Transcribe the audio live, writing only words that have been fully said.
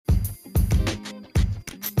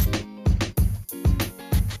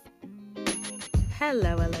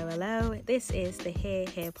Hello. This is the Here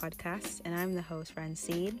podcast, and I'm the host,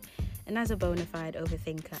 Francine. And as a bona fide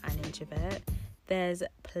overthinker and introvert, there's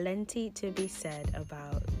plenty to be said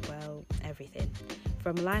about, well, everything.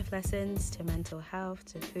 From life lessons to mental health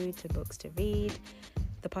to food to books to read,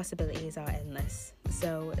 the possibilities are endless.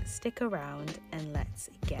 So stick around and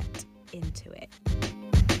let's get into it.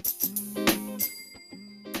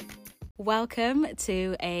 Welcome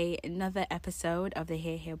to another episode of the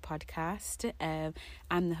Here podcast.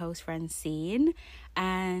 I'm the host, Francine,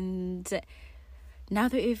 and now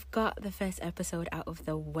that we've got the first episode out of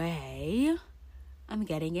the way, I'm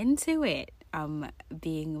getting into it.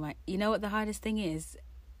 You know what the hardest thing is?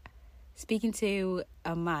 Speaking to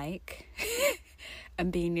a mic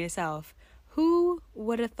and being yourself. Who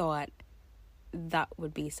would have thought that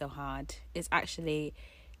would be so hard? It's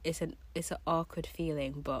an awkward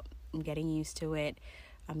feeling, but I'm getting used to it.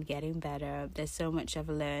 I'm getting better. There's so much I've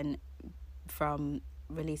learned from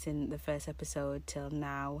releasing the first episode till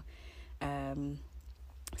now. So I'm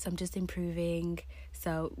just improving.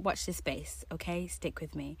 So watch this space, okay? Stick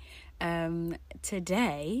with me.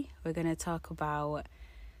 Today, we're going to talk about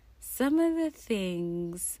some of the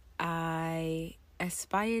things I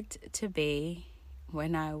aspired to be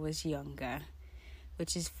when I was younger,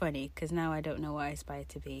 which is funny because now I don't know what I aspire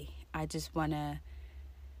to be. I just want to...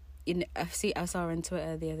 I saw on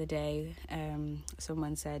Twitter the other day,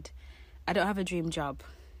 someone said, I don't have a dream job.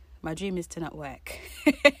 My dream is to not work.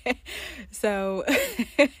 So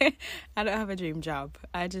I don't have a dream job.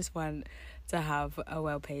 I just want to have a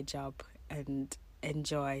well-paid job and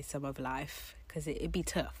enjoy some of life because it'd be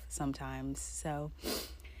tough sometimes. So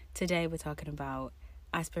today we're talking about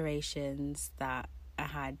aspirations that I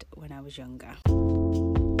had when I was younger.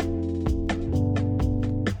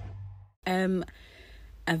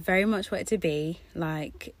 I very much wanted to be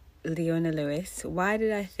like Leona Lewis. Why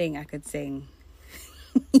did I think I could sing?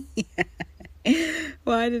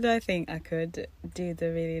 Why did I think I could do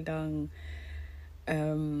the really long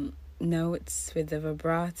notes with the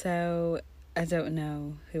vibrato? I don't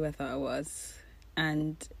know who I thought I was.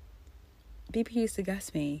 And people used to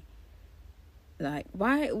gas me. Like,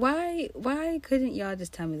 why couldn't y'all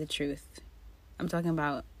just tell me the truth? I'm talking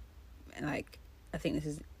about, like, I think this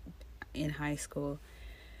is in high school.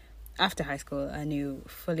 After high school, I knew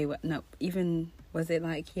fully what... No, even... Was it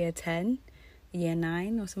like year 10? Year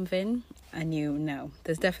 9 or something? I knew, no.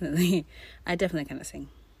 I definitely cannot sing.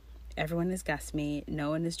 Everyone has gassed me.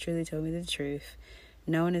 No one has truly told me the truth.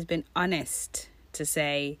 No one has been honest to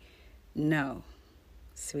say, no,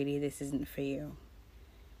 sweetie, this isn't for you.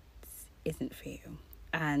 This isn't for you.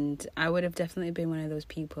 And I would have definitely been one of those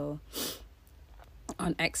people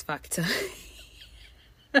on X Factor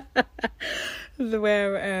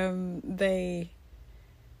where they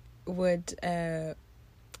would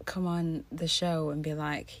come on the show and be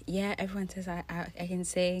like, yeah, everyone says I can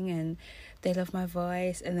sing and they love my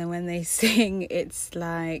voice, and then when they sing it's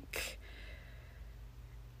like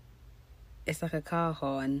a car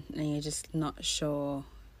horn and you're just not sure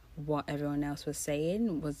what everyone else was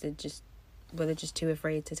saying. Were they just too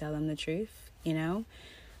afraid to tell them the truth, you know?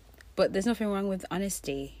 But there's nothing wrong with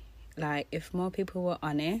honesty. Like, if more people were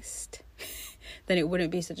honest, then it wouldn't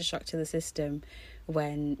be such a shock to the system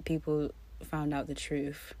when people found out the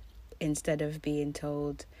truth, instead of being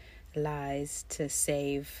told lies to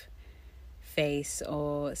save face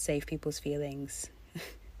or save people's feelings.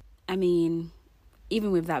 I mean,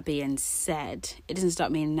 even with that being said, it doesn't stop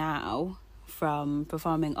me now from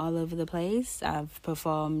performing all over the place. I've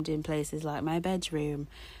performed in places like my bedroom,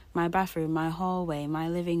 my bathroom, my hallway, my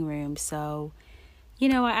living room. So, you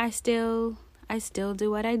know, I still do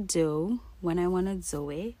what I do when I want to do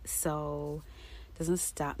it. So it doesn't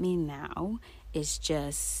stop me now. It's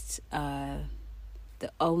just the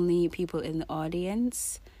only people in the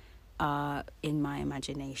audience are in my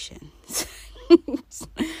imagination.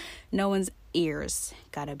 No one's ears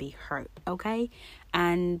gotta be hurt, okay?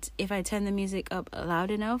 And if I turn the music up loud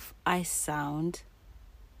enough, I sound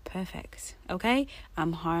perfect, okay?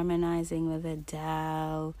 I'm harmonizing with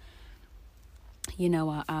Adele. You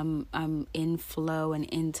know, I'm in flow and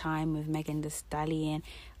in time with Megan Thee Stallion.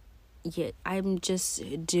 Yeah, I'm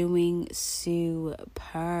just doing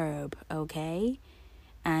superb, okay?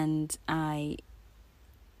 And I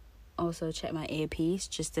also check my earpiece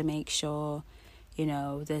just to make sure, you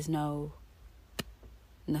know, there's no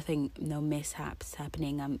mishaps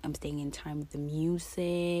happening. I'm staying in time with the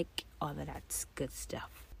music, all of that's good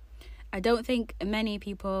stuff. I don't think many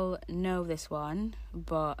people know this one,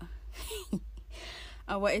 but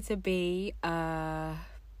I wanted to be a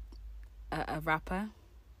rapper.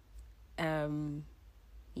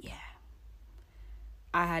 Yeah.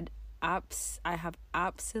 I had I have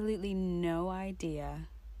absolutely no idea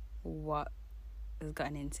what has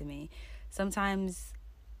gotten into me. Sometimes,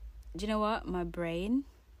 do you know what? My brain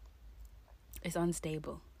is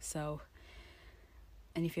unstable. So,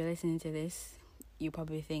 and if you're listening to this, you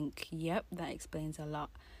probably think, yep, that explains a lot.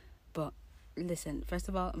 But listen, first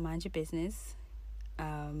of all, mind your business.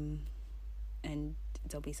 And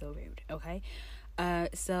don't be so rude, okay?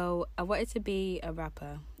 So I wanted to be a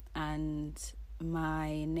rapper, and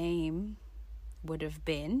my name would have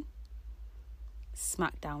been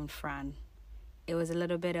Smackdown Fran. It was a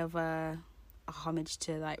little bit of a homage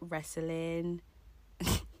to like wrestling.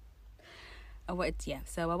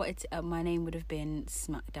 My name would have been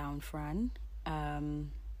Smackdown Fran.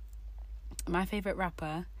 My favorite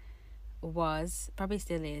rapper probably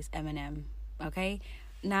still is Eminem. Okay,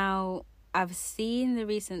 now I've seen the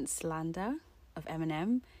recent slander of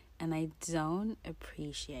Eminem, and I don't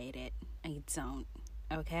appreciate it. I don't.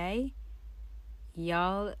 Okay,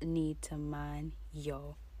 y'all need to mind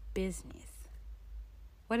your business.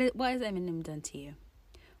 What has Eminem done to you?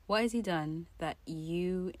 What has he done that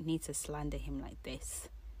you need to slander him like this?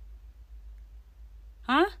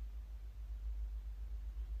 Huh?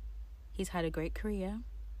 He's had a great career.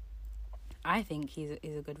 I think he's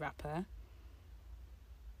a good rapper.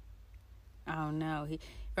 I don't know. He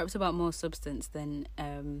raps about more substance than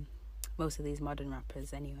most of these modern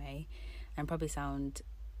rappers anyway. And probably sound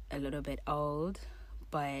a little bit old.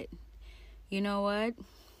 But you know what?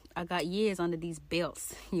 I got years under these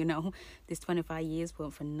belts, you know. This 25 years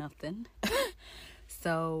weren't for nothing.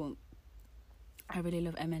 So I really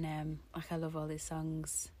love Eminem. Like, I love all his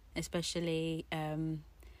songs. Especially I'm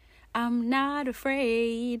not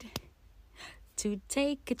afraid to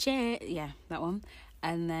take a chance. Yeah, that one.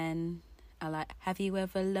 And then I like, have you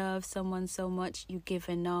ever loved someone so much you give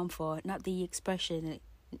an arm for? Not the expression.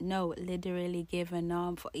 No, literally give an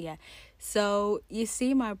arm for. Yeah. So you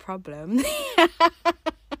see my problem.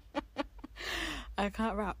 I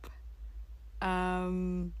can't rap.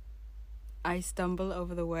 I stumble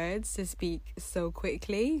over the words to speak so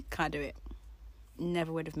quickly. Can't do it.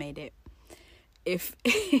 Never would have made it. If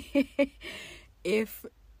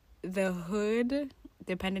the hood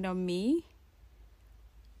depended on me,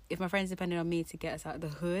 if my friends depended on me to get us out of the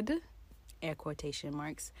hood, air quotation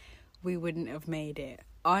marks, we wouldn't have made it.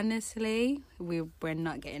 Honestly, we're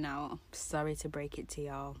not getting out. Sorry to break it to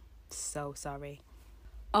y'all. So sorry.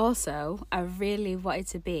 Also, I really wanted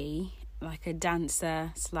to be like a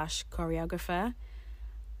dancer / choreographer.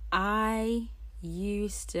 I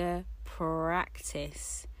used to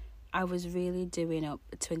practice. I was really doing up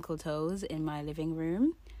twinkle toes in my living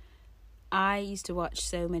room. I used to watch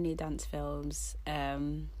so many dance films.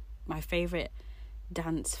 My favourite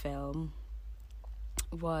dance film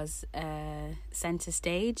was Center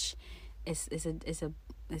Stage. It's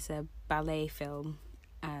a ballet film.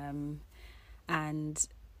 And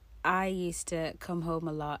I used to come home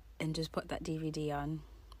a lot and just put that DVD on.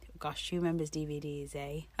 Gosh, who remembers DVDs,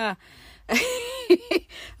 eh?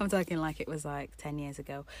 I'm talking like it was like 10 years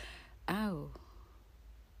ago. Oh.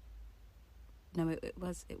 No, it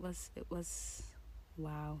was,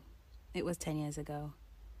 wow. It was 10 years ago.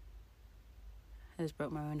 I just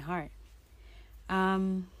broke my own heart.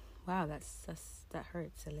 Wow, that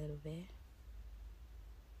hurts a little bit.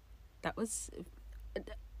 That was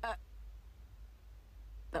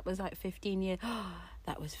like 15 years.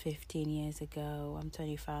 That was 15 years ago. I'm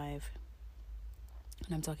 25.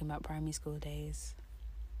 And I'm talking about primary school days.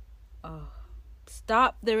 Oh,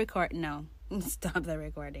 stop the recording. No. Stop the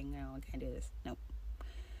recording. No, I can't do this. Nope.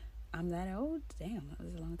 I'm that old? Damn, that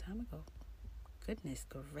was a long time ago. Goodness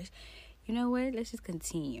gracious. You know what? Let's just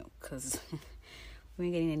continue, because we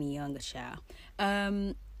ain't getting any younger, child.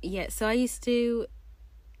 Yeah, so I used to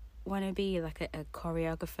want to be like a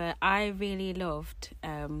choreographer. I really loved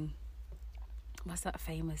what's that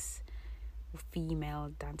famous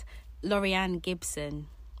female dance, Lorianne Gibson.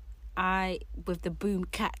 With the boom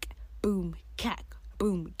cack, boom cack,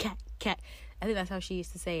 boom cack cack. I think that's how she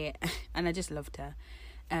used to say it, and I just loved her.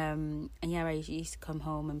 And yeah, I used to come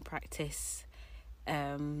home and practice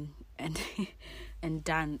and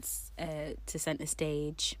dance to Center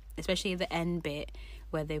Stage, especially the end bit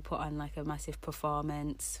where they put on like a massive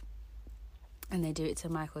performance. And they do it to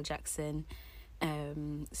Michael Jackson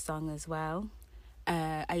song as well.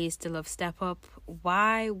 I used to love Step Up.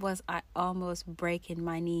 Why was I almost breaking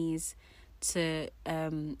my knees to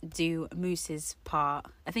do Moose's part?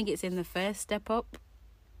 I think it's in the first Step Up.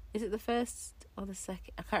 Is it the first or the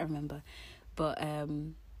second? I can't remember. But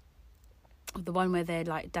the one where they're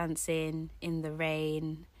like dancing in the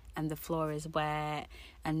rain and the floor is wet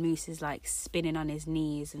and Moose is like spinning on his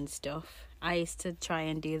knees and stuff. I used to try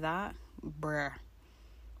and do that. Bruh.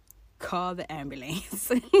 Call the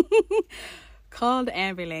ambulance. Call the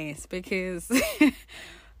ambulance, because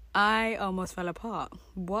I almost fell apart.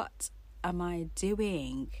 What am I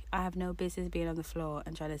doing? I have no business being on the floor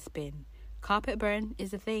and trying to spin. Carpet burn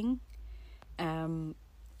is a thing.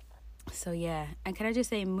 So yeah, and can I just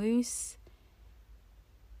say, Moose,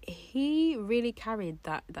 he really carried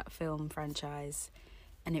that film franchise,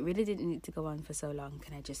 and it really didn't need to go on for so long,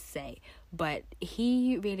 can I just say, but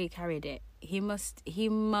he really carried it. He must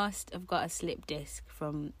have got a slip disc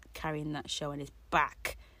from carrying that show on his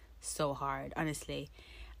back so hard, honestly.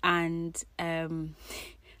 And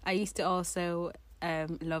I used to also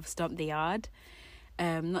love Stomp the Yard,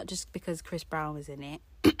 not just because Chris Brown was in it,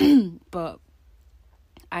 but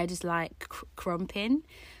I just like crumping.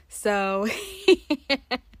 So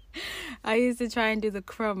I used to try and do the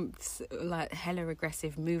crumps, like hella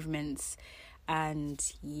aggressive movements, and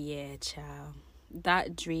yeah, ciao.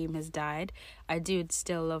 That dream has died. I do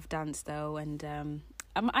still love dance though, and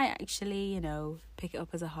I might actually, pick it up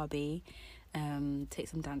as a hobby, take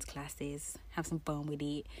some dance classes, have some fun with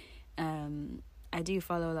it. I do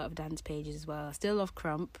follow a lot of dance pages as well. I still love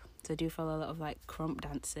crump, so I do follow a lot of like crump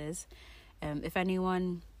dancers. If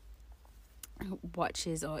anyone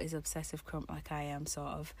watches or is obsessed with crump like I am, sort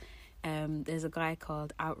of, there's a guy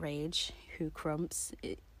called Outrage who crumps.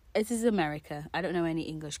 This is America. I don't know any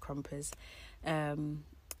English crumpers, and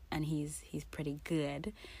he's pretty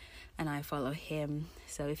good, and I follow him.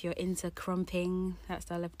 So if you're into crumping, that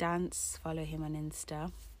style of dance, follow him on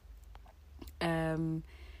Insta. And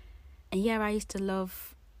yeah, I used to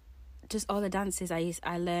love just all the dances.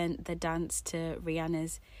 I learned the dance to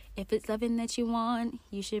Rihanna's "If It's Loving That You Want,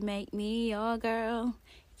 You Should Make Me Your Girl,"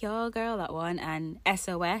 that one, and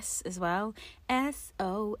SOS as well.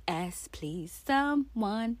 SOS, please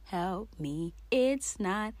someone help me, it's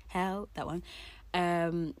not help, that one.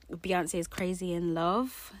 Beyonce's Crazy in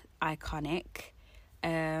Love, iconic.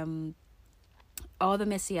 All the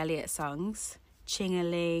Missy Elliott songs,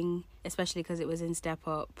 Ching-a-ling, especially because it was in Step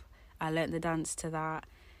Up. I learnt the dance to that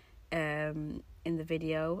in the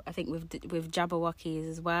video, I think with Jabberwockies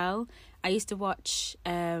as well. I used to watch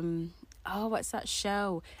what's that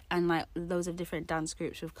show, and like loads of different dance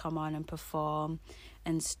groups would come on and perform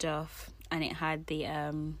and stuff, and it had the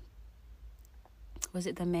was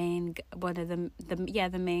it the main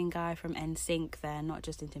guy from NSYNC there, not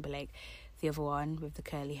Justin Timberlake, the other one with the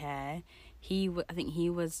curly hair. I think he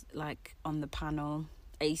was like on the panel.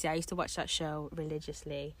 I used to watch that show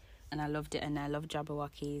religiously, and I loved it, and I loved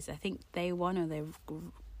Jabberwockies. I think they won, or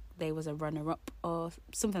they was a runner-up or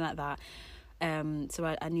something like that. So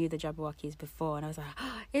I knew the Jabberwockies before, and I was like,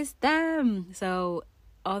 oh, it's them. So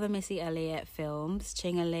all the Missy Elliott films,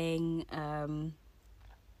 Ching-a-ling,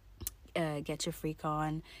 Get Your Freak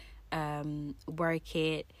On, Work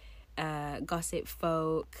It, Gossip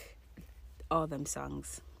Folk, all them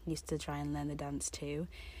songs. Used to try and learn the dance too.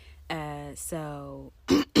 So,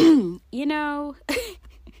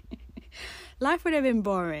 life would have been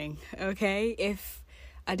boring, okay, if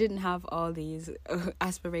I didn't have all these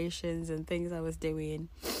aspirations and things I was doing.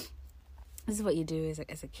 This is what you do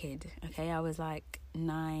as a kid, okay? I was like 8,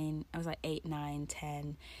 9,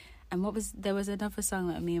 10. And there was another song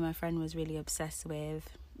that me and my friend was really obsessed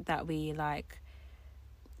with, that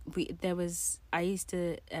I used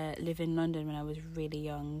to live in London when I was really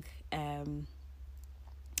young,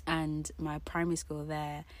 and my primary school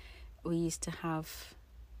there, we used to have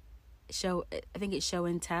show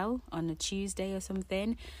and tell on a Tuesday or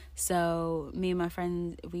something. So me and my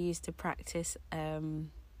friend, we used to practice Jamelia's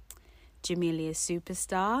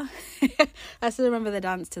Superstar. I still remember the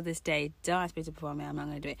dance to this day. Don't ask me to perform it, I'm not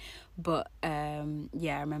going to do it. But I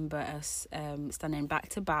remember us standing back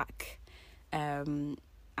to back, and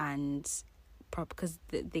because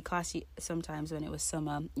the class sometimes when it was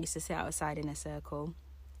summer used to sit outside in a circle.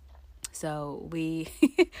 So we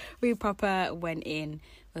proper went in,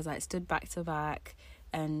 was like stood back to back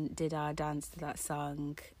and did our dance to that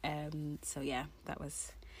song. So yeah, that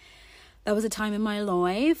was a time in my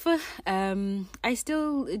life. I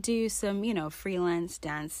still do some, freelance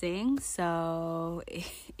dancing. So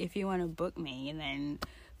if you want to book me, then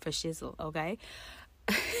for shizzle, okay?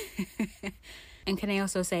 And can I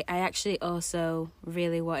also say, I actually also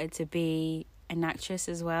really wanted to be an actress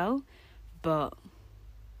as well, but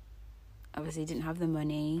obviously didn't have the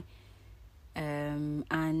money,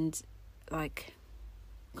 and like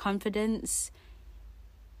confidence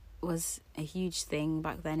was a huge thing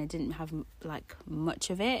back then. I didn't have like much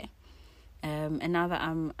of it, and now that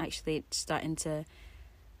I'm actually starting to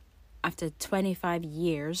after 25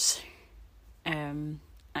 years,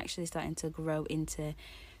 actually starting to grow into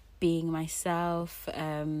being myself,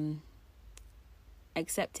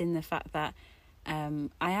 accepting the fact that I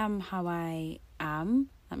am how I am,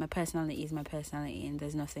 like my personality is my personality and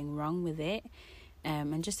there's nothing wrong with it,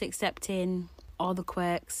 and just accepting all the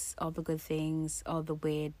quirks, all the good things, all the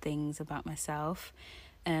weird things about myself,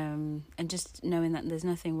 and just knowing that there's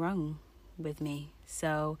nothing wrong with me.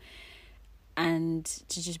 So, and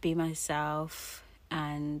to just be myself,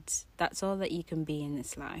 and that's all that you can be in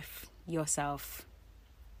this life, yourself.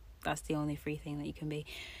 That's the only free thing that you can be.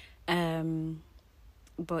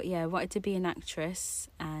 But yeah, I wanted to be an actress,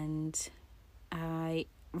 and I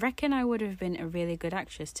reckon I would have been a really good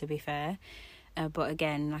actress, to be fair. But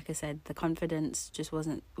again, like I said, the confidence just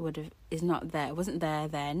wasn't there. It wasn't there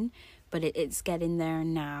then, but it's getting there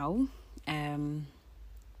now.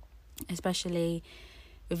 Especially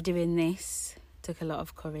with doing this, took a lot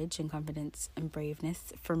of courage and confidence and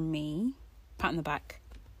braveness from me. Pat on the back,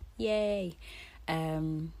 yay!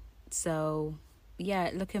 So yeah,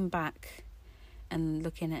 looking back and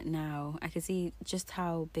looking at now, I can see just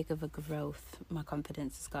how big of a growth my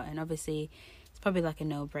confidence has gotten. Obviously, it's probably like a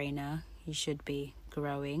no-brainer. You should be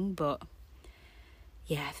growing, but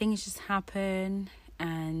yeah, things just happen,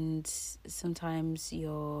 and sometimes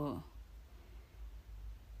you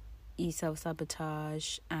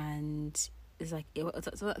self-sabotage, and it's like,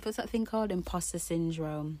 what's that thing called? Imposter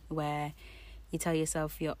syndrome, where you tell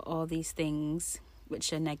yourself you're all these things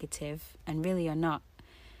which are negative and really you're not,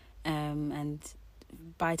 and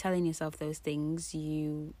by telling yourself those things,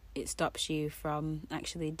 it stops you from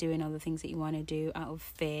actually doing all the things that you want to do out of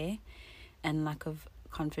fear and lack of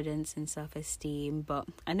confidence and self-esteem. But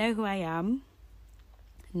I know who I am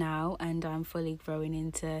now, and I'm fully growing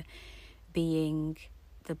into being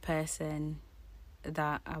the person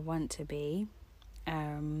that I want to be,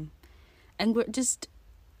 and just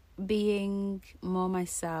being more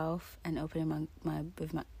myself and opening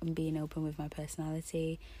being open with my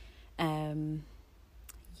personality.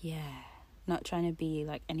 Not trying to be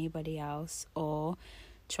like anybody else, or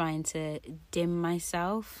trying to dim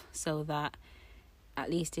myself so that at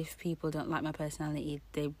least if people don't like my personality,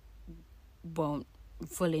 they won't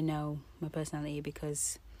fully know my personality,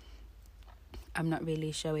 because I'm not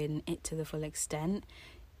really showing it to the full extent.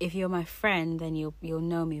 If you're my friend, then you'll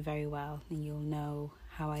know me very well, and you'll know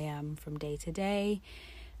how I am from day to day.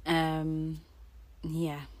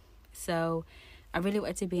 So I really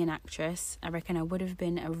wanted to be an actress. I reckon I would have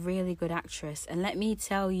been a really good actress, and let me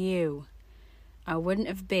tell you, I wouldn't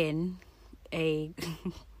have been I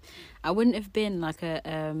wouldn't have been like a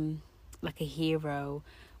hero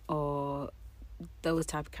or those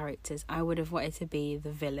type of characters. I would have wanted to be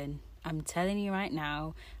the villain. I'm telling you right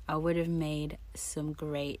now, I would have made some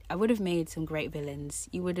great villains.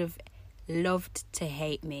 You would have loved to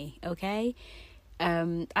hate me, okay?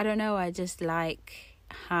 I don't know, I just like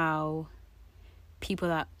how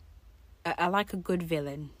I like a good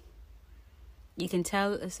villain. You can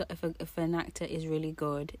tell if an actor is really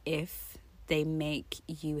good if they make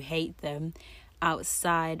you hate them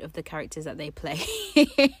outside of the characters that they play.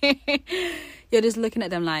 You're just looking at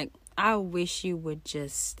them like, I wish you would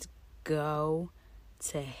just go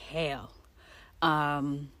to hell.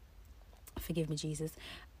 Forgive me, Jesus,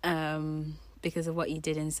 because of what you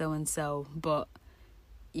did in so and so. But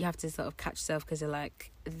you have to sort of catch yourself, because you're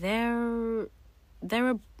like, they're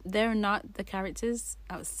not the characters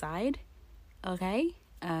outside, okay?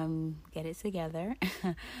 Get it together.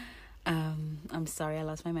 I'm sorry, I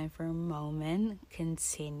lost my mind for a moment.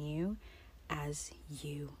 Continue as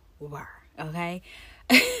you were, okay?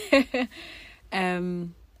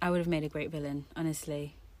 I would have made a great villain,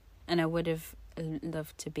 honestly, and I would have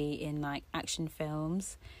loved to be in like action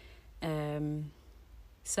films.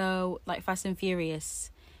 So like Fast and Furious,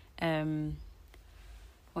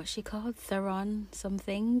 what's she called? Theron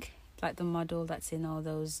something, like the model that's in all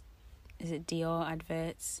those, is it Dior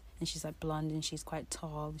adverts? And she's like blonde and she's quite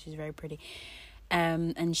tall and she's very pretty.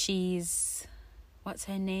 And she's, what's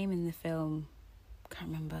her name in the film? Can't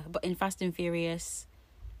remember. But in Fast and Furious,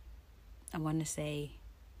 I want to say,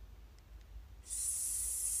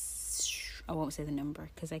 I won't say the number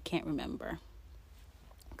because I can't remember,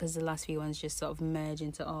 because the last few ones just sort of merge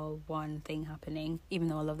into all one thing happening, even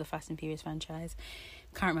though I love the Fast and Furious franchise.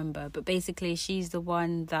 Can't remember, but basically she's the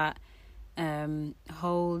one that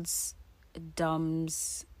holds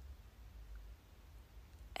Dom's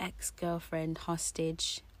ex-girlfriend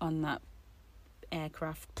hostage on that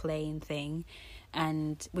aircraft plane thing,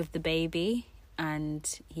 and with the baby,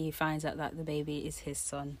 and he finds out that the baby is his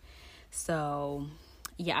son. So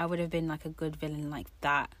yeah, I would have been like a good villain like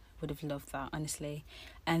that would have loved that, honestly.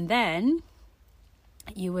 And then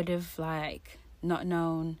you would have like not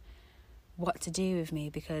known what to do with me,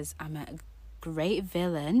 because I'm a great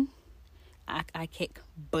villain. I kick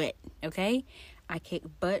butt, okay? I kick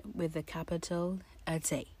butt with a capital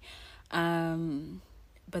T.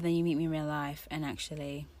 But then you meet me in real life, and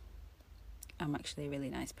actually, I'm actually a really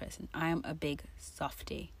nice person. I am a big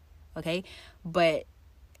softie, okay? But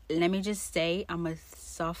let me just say, I'm a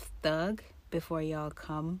soft thug before y'all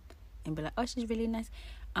come and be like, oh, she's really nice.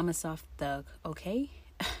 I'm a soft thug, okay?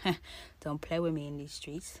 Don't play with me in these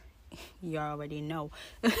streets. You already know.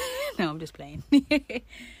 No, I'm just playing.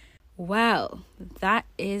 Well, that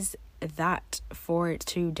is that for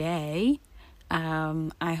today.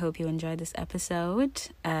 I hope you enjoyed this episode.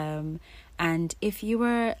 And if you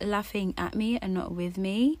were laughing at me and not with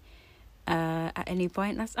me at any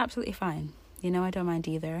point, that's absolutely fine. You know, I don't mind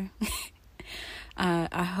either.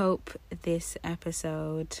 I hope this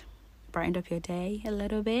episode brightened up your day a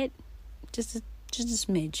little bit. Just a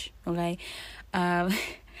smidge, okay?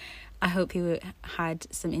 I hope you had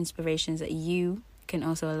some inspirations that you can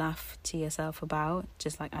also laugh to yourself about,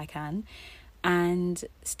 just like I can. And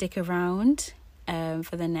stick around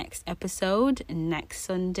for the next episode next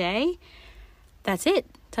Sunday. That's it.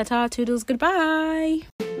 Ta-ta, toodles, goodbye.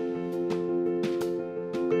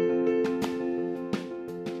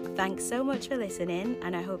 Thanks so much for listening,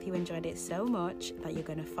 and I hope you enjoyed it so much that you're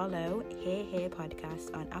going to follow Here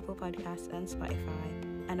Podcast on Apple Podcasts and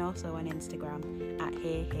Spotify, and also on Instagram at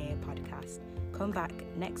Here Podcast. Come back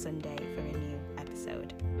next Sunday for a new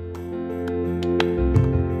episode.